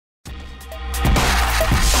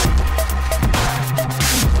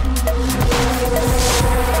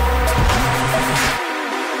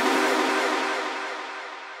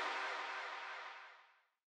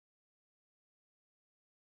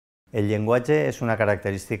El llenguatge és una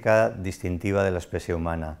característica distintiva de l'espècie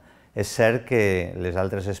humana. És cert que les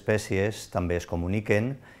altres espècies també es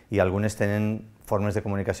comuniquen i algunes tenen formes de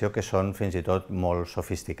comunicació que són fins i tot molt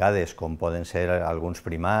sofisticades, com poden ser alguns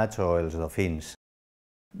primats o els dofins.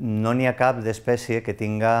 No n'hi ha cap d'espècie que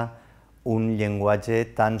tinga un llenguatge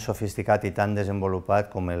tan sofisticat i tan desenvolupat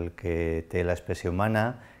com el que té l'espècie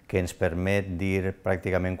humana, que ens permet dir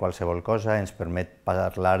pràcticament qualsevol cosa, ens permet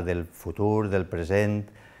parlar del futur, del present,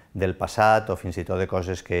 del passat o fins i tot de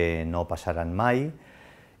coses que no passaran mai,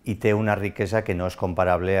 i té una riquesa que no és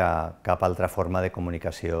comparable a cap altra forma de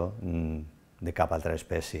comunicació de cap altra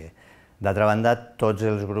espècie. D'altra banda, tots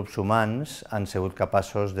els grups humans han sigut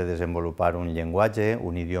capaços de desenvolupar un llenguatge,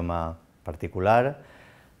 un idioma particular,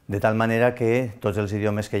 de tal manera que tots els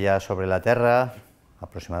idiomes que hi ha sobre la Terra,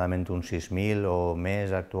 aproximadament uns 6.000 o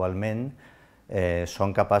més actualment,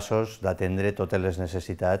 són capaços d'atendre totes les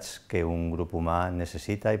necessitats que un grup humà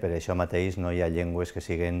necessita i per això mateix no hi ha llengües que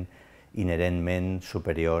siguin inherentment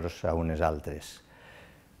superiors a unes altres.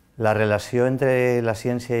 La relació entre la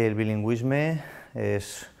ciència i el bilingüisme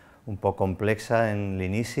és un poc complexa en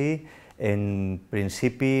l'inici. En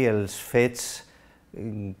principi, els fets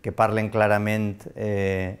que parlen clarament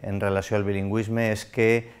en relació al bilingüisme és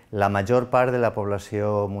que la major part de la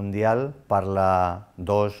població mundial parla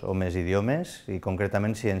 2 o més idiomes i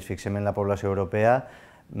concretament si ens fixem en la població europea,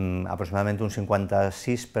 aproximadament un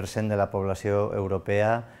 56% de la població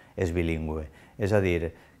europea és bilingüe. És a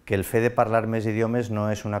dir, que el fet de parlar més idiomes no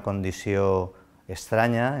és una condició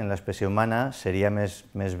estranya en l'espècie humana, seria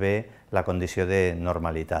més bé la condició de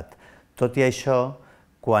normalitat. Tot i això,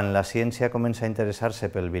 quan la ciència comença a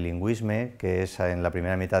interessar-se pel bilingüisme, que és en la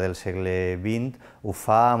primera meitat del segle XX, ho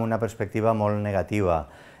fa amb una perspectiva molt negativa.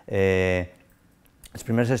 Els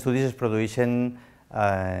primers estudis es produeixen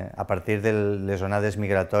a partir de les onades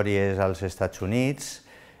migratòries als Estats Units,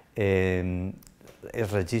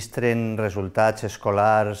 es registren resultats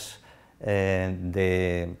escolars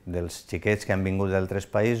dels xiquets que han vingut d'altres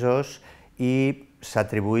països i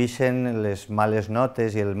s'atribueixen les males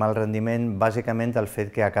notes i el mal rendiment bàsicament al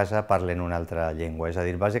fet que a casa parlen una altra llengua. És a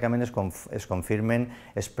dir, bàsicament es confirmen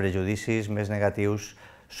els prejudicis més negatius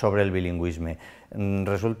sobre el bilingüisme.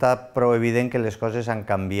 Resulta prou evident que les coses han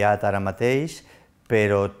canviat ara mateix,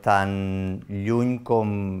 però tan lluny com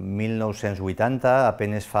 1980,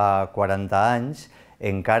 apenas fa 40 anys,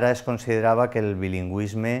 encara es considerava que el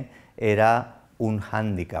bilingüisme era un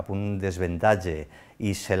hàndicap, un desavantatge,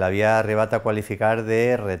 i se l'havia arribat a qualificar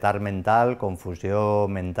de retard mental, confusió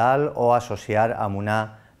mental o associar amb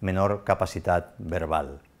una menor capacitat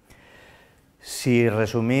verbal. Si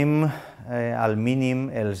resumim al mínim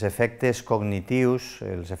els efectes cognitius,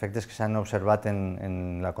 els efectes que s'han observat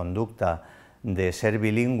en la conducta de ser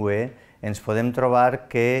bilingüe, ens podem trobar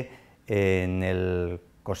que en el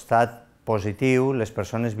costat positiu, les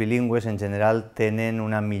persones bilingües en general tenen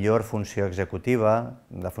una millor funció executiva.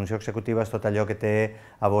 La funció executiva és tot allò que té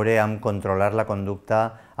a veure amb controlar la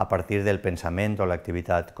conducta a partir del pensament o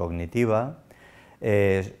l'activitat cognitiva.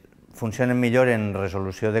 Funcionen millor en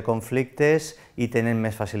resolució de conflictes i tenen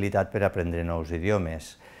més facilitat per aprendre nous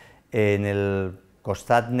idiomes. En el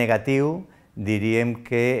costat negatiu, diríem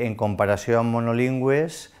que en comparació amb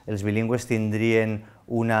monolingües, els bilingües tindrien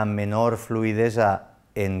una menor fluïdesa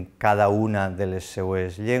en cada una de les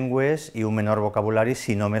seues llengües i un menor vocabulari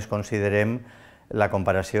si només considerem la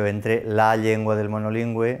comparació entre la llengua del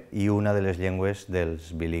monolingüe i una de les llengües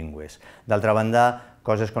dels bilingües. D'altra banda,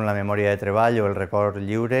 coses com la memòria de treball o el record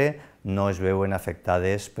lliure no es veuen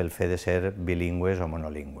afectades pel fet de ser bilingües o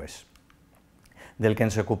monolingües. Del que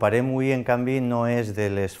ens ocuparem avui, en canvi, no és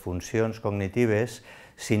de les funcions cognitives,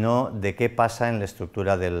 sinó de què passa en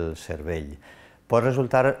l'estructura del cervell. Pot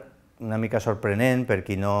resultar una mica sorprenent, per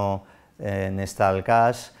qui no n'està al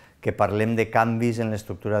cas, que parlem de canvis en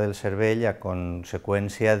l'estructura del cervell a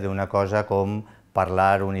conseqüència d'una cosa com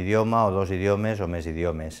parlar un idioma o 2 idiomes o més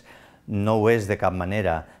idiomes. No ho és de cap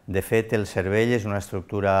manera. De fet, el cervell és una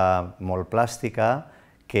estructura molt plàstica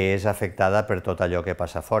que és afectada per tot allò que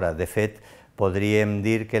passa fora. De fet, podríem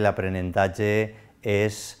dir que l'aprenentatge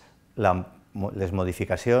és les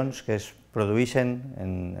modificacions que es produeixen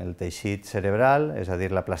en el teixit cerebral, és a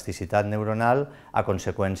dir, la plasticitat neuronal, a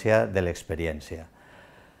conseqüència de l'experiència.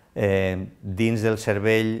 Dins del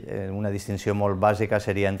cervell, una distinció molt bàsica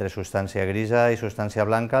seria entre substància grisa i substància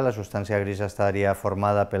blanca. La substància grisa estaria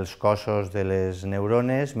formada pels cossos de les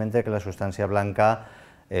neurones, mentre que la substància blanca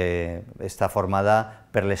està formada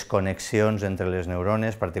per les connexions entre les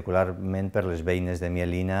neurones, particularment per les beines de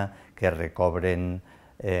mielina que recobreixen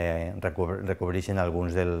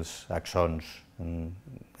alguns dels axons,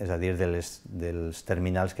 és a dir, dels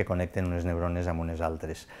terminals que connecten unes neurones amb unes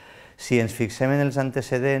altres. Si ens fixem en els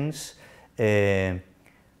antecedents,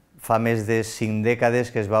 fa més de 5 dècades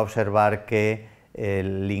que es va observar que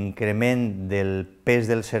l'increment del pes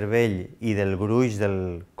del cervell i del gruix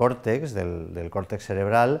del còrtex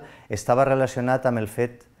cerebral, estava relacionat amb el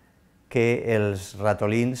fet que els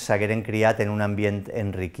ratolins s'hagueren criat en un ambient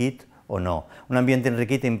enriquit o no. Un ambient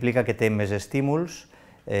enriquit implica que té més estímuls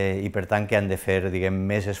i per tant que han de fer, diguem,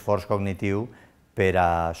 més esforç cognitiu per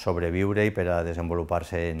a sobreviure i per a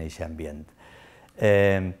desenvolupar-se en aquest ambient.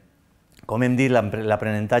 Com hem dit,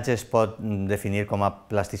 l'aprenentatge es pot definir com a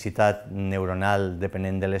plasticitat neuronal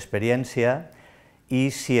depenent de l'experiència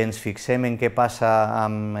i si ens fixem en què passa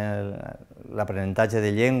amb l'aprenentatge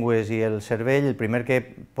de llengües i el cervell, el primer que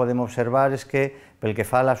podem observar és que pel que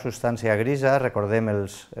fa a la substància grisa, recordem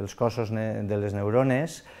els cossos de les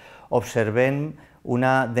neurones, observem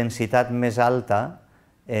una densitat més alta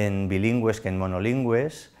en bilingües que en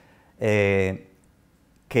monolingües,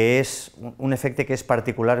 que és un efecte que és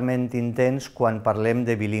particularment intens quan parlem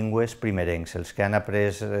de bilingües primerencs, els que han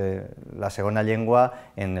après la segona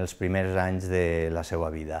llengua en els primers anys de la seva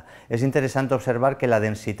vida. És interessant observar que la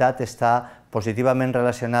densitat està positivament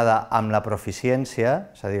relacionada amb la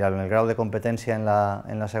proficiència, és a dir, amb el grau de competència en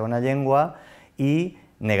la segona llengua, i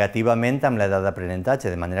negativament amb l'edat d'aprenentatge,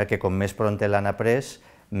 de manera que com més pront l'han après,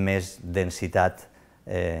 més densitat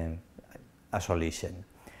assoleixen.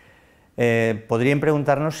 Podríem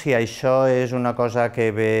preguntar-nos si això és una cosa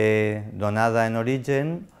que ve donada en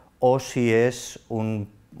origen o si és un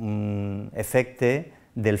efecte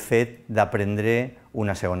del fet d'aprendre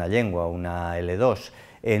una segona llengua, una L2.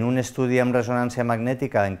 En un estudi amb ressonància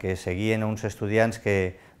magnètica en què seguien uns estudiants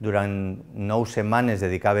que durant 9 setmanes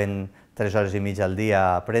dedicaven 3 hores i mitja al dia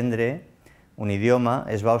a aprendre un idioma,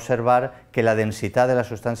 es va observar que la densitat de la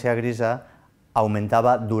substància grisa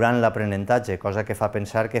augmentava durant l'aprenentatge, cosa que fa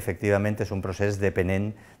pensar que efectivament és un procés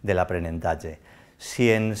depenent de l'aprenentatge. Si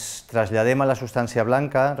ens traslladem a la substància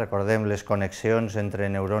blanca, recordem les connexions entre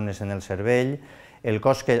neurones en el cervell, el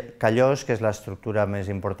cos callós, que és l'estructura més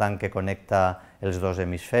important que connecta els dos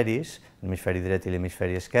hemisferis, l'hemisferi dret i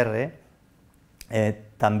l'hemisferi esquerre,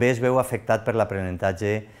 també es veu afectat per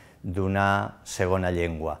l'aprenentatge d'una segona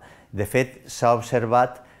llengua. De fet, s'ha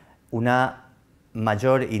observat una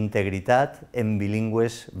major integritat en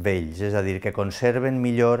bilingües vells, és a dir, que conserven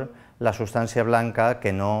millor la substància blanca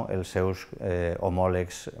que no els seus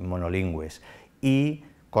homòlegs monolingües i,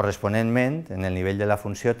 corresponentment, en el nivell de la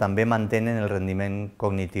funció, també mantenen el rendiment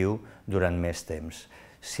cognitiu durant més temps.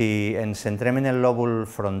 Si ens centrem en el lòbul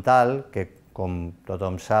frontal, que, com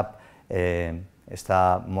tothom sap, està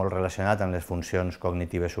molt relacionat amb les funcions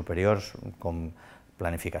cognitives superiors, com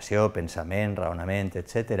planificació, pensament, raonament,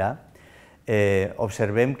 etc.,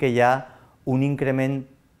 observem que hi ha un increment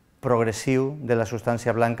progressiu de la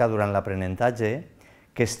substància blanca durant l'aprenentatge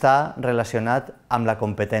que està relacionat amb la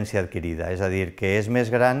competència adquirida, és a dir, que és més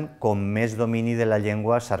gran com més domini de la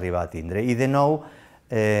llengua s'arriba a tindre. I de nou,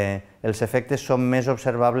 els efectes són més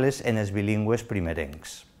observables en els bilingües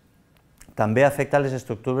primerencs. També afecta les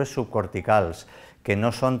estructures subcorticals, que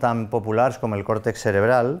no són tan populars com el còrtex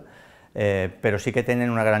cerebral, però sí que tenen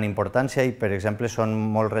una gran importància i, per exemple, són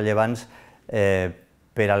molt rellevants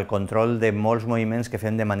per al control de molts moviments que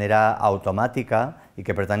fem de manera automàtica i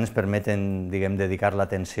que per tant ens permeten, diguem, dedicar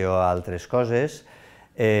l'atenció a altres coses.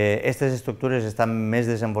 Aquestes estructures estan més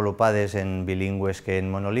desenvolupades en bilingües que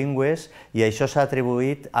en monolingües i això s'ha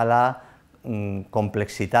atribuït a la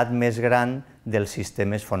complexitat més gran dels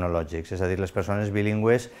sistemes fonològics, és a dir, les persones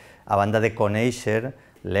bilingües, a banda de conèixer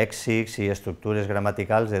lèxics i estructures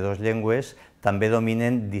gramaticals de dues llengües, també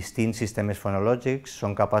dominen distints sistemes fonològics,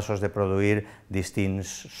 són capaços de produir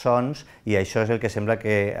distints sons i això és el que sembla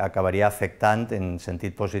que acabaria afectant en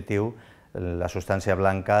sentit positiu la substància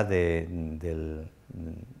blanca de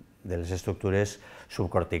les estructures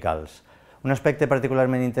subcorticals. Un aspecte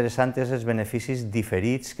particularment interessant és els beneficis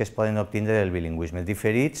diferits que es poden obtindre del bilingüisme.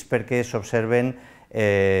 Diferits perquè s'observen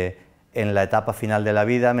en l'etapa final de la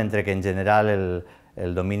vida, mentre que en general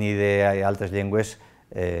el domini d'altres llengües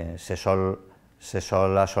se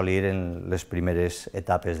sol assolir en les primeres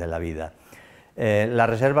etapes de la vida. La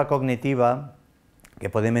reserva cognitiva, que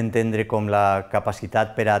podem entendre com la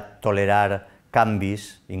capacitat per a tolerar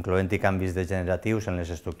canvis, incloent-hi canvis degeneratius en les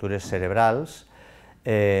estructures cerebrals,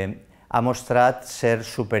 ha mostrat ser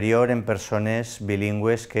superior en persones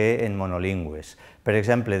bilingües que en monolingües. Per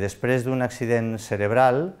exemple, després d'un accident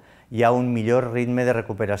cerebral, hi ha un millor ritme de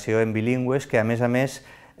recuperació en bilingües que, a més,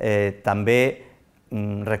 també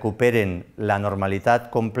recuperen la normalitat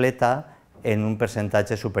completa en un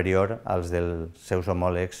percentatge superior als dels seus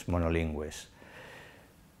homòlegs monolingües.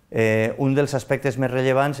 Un dels aspectes més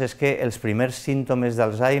rellevants és que els primers símptomes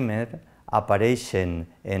d'Alzheimer apareixen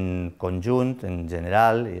en conjunt, en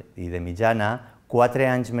general i de mitjana, 4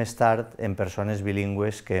 anys més tard en persones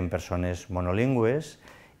bilingües que en persones monolingües,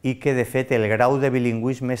 i que, de fet, el grau de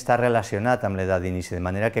bilingüisme està relacionat amb l'edat d'inici, de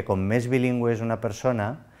manera que com més bilingüe és una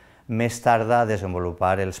persona, més tarda a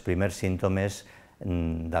desenvolupar els primers símptomes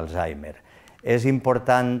d'Alzheimer. És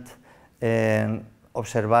important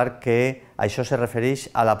observar que això se refereix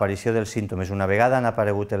a l'aparició dels símptomes. Una vegada han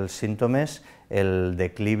aparegut els símptomes, el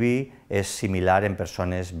declivi és similar en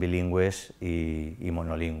persones bilingües i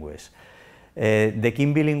monolingües. De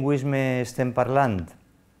quin bilingüisme estem parlant?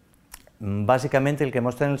 Bàsicament el que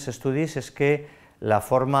mostren els estudis és que la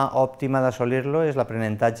forma òptima d'assolir-lo és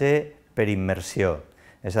l'aprenentatge per immersió,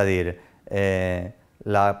 és a dir,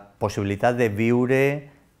 la possibilitat de viure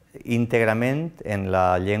íntegrament en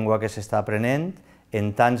la llengua que s'està aprenent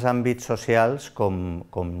en tants àmbits socials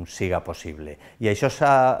com siga possible. I això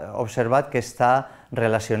s'ha observat que està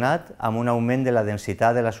relacionat amb un augment de la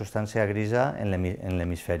densitat de la substància grisa en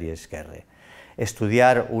l'hemisferi esquerre.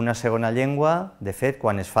 Estudiar una segona llengua, de fet,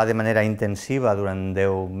 quan es fa de manera intensiva durant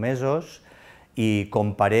 10 mesos i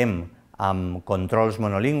comparem amb controls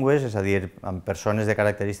monolingües, és a dir, amb persones de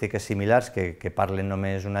característiques similars que parlen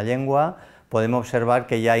només una llengua, podem observar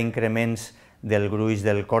que hi ha increments del gruix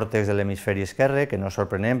del còrtex de l'hemisferi esquerre, que no és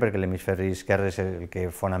sorprenent perquè l'hemisferi esquerre és el que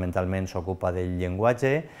fonamentalment s'ocupa del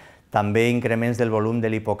llenguatge, també increments del volum de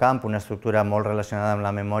l'hipocamp, una estructura molt relacionada amb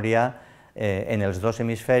la memòria en els dos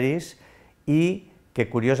hemisferis, i que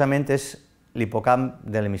curiosament és l'hipocamp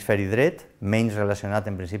de l'hemisferi dret, menys relacionat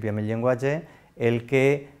en principi amb el llenguatge, el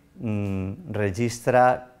que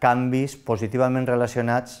registra canvis positivament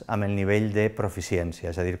relacionats amb el nivell de proficiència,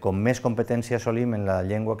 és a dir, com més competència assolim en la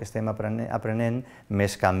llengua que estem aprenent,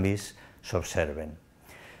 més canvis s'observen.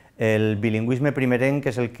 El bilingüisme primerenc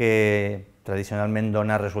és el que tradicionalment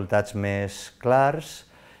dona resultats més clars.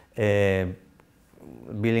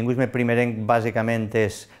 Bilingüisme primerenc bàsicament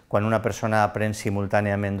és quan una persona aprèn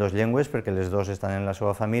simultàniament dues llengües, perquè les dues estan en la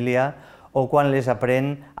seva família, o quan les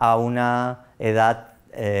aprèn a una edat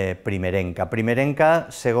primerenca.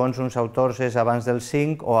 Primerenca, segons uns autors, és abans dels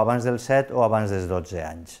 5 o abans dels 7 o abans dels 12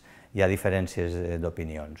 anys. Hi ha diferències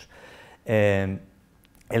d'opinions.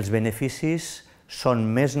 Els beneficis són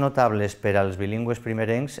més notables per als bilingües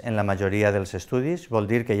primerencs en la majoria dels estudis.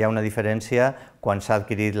 Vol dir que hi ha una diferència quan s'ha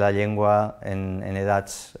adquirit la llengua en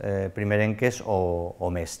edats primerenques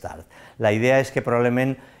o més tard. La idea és que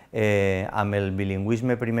probablement amb el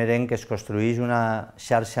bilingüisme primerenc es construeix una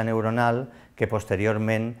xarxa neuronal que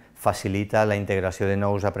posteriorment facilita la integració de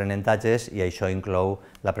nous aprenentatges i això inclou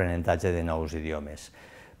l'aprenentatge de nous idiomes.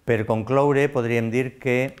 Per concloure, podríem dir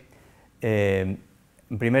que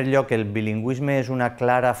en primer lloc, el bilingüisme és una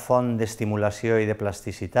clara font d'estimulació i de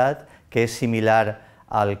plasticitat, que és similar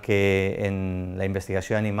al que en la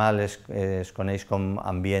investigació animal es coneix com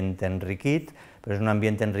ambient enriquit, però és un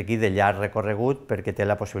ambient enriquit de llarg recorregut perquè té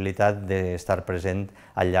la possibilitat d'estar present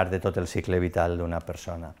al llarg de tot el cicle vital d'una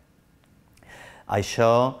persona.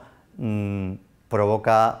 Això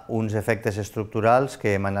provoca uns efectes estructurals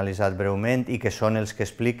que hem analitzat breument i que són els que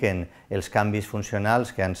expliquen els canvis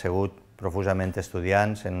funcionals que han sigut profusament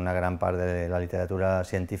estudiats en una gran part de la literatura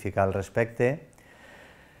científica al respecte.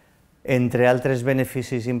 Entre altres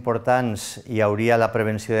beneficis importants hi hauria la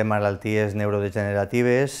prevenció de malalties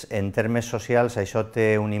neurodegeneratives. En termes socials això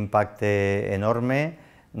té un impacte enorme,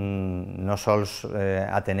 no sols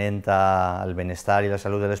atenent al benestar i la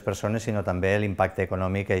salut de les persones, sinó també l'impacte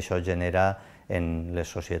econòmic que això genera en les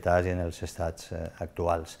societats i en els estats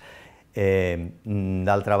actuals.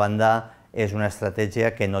 D'altra banda, és una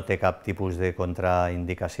estratègia que no té cap tipus de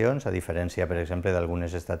contraindicacions, a diferència, per exemple,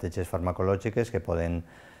 d'algunes estratègies farmacològiques que poden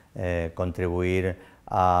contribuir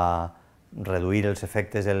a reduir els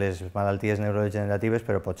efectes de les malalties neurodegeneratives,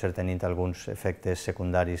 però potser tenint alguns efectes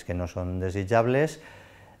secundaris que no són desitjables.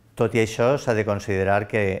 Tot i això, s'ha de considerar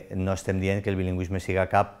que no estem dient que el bilingüisme siga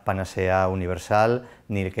cap panacea universal,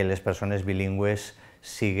 ni que les persones bilingües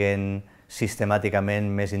siguin sistemàticament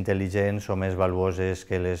més intel·ligents o més valuoses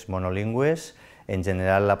que les monolingües. En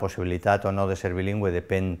general, la possibilitat o no de ser bilingüe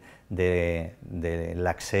depèn de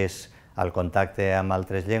l'accés al contacte amb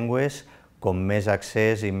altres llengües. Com més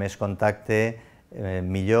accés i més contacte,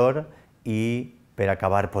 millor. I, per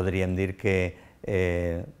acabar, podríem dir que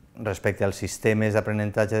respecte als sistemes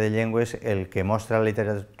d'aprenentatge de llengües, el que mostra la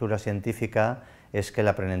literatura científica és que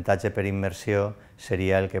l'aprenentatge per immersió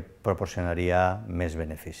seria el que proporcionaria més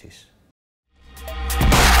beneficis.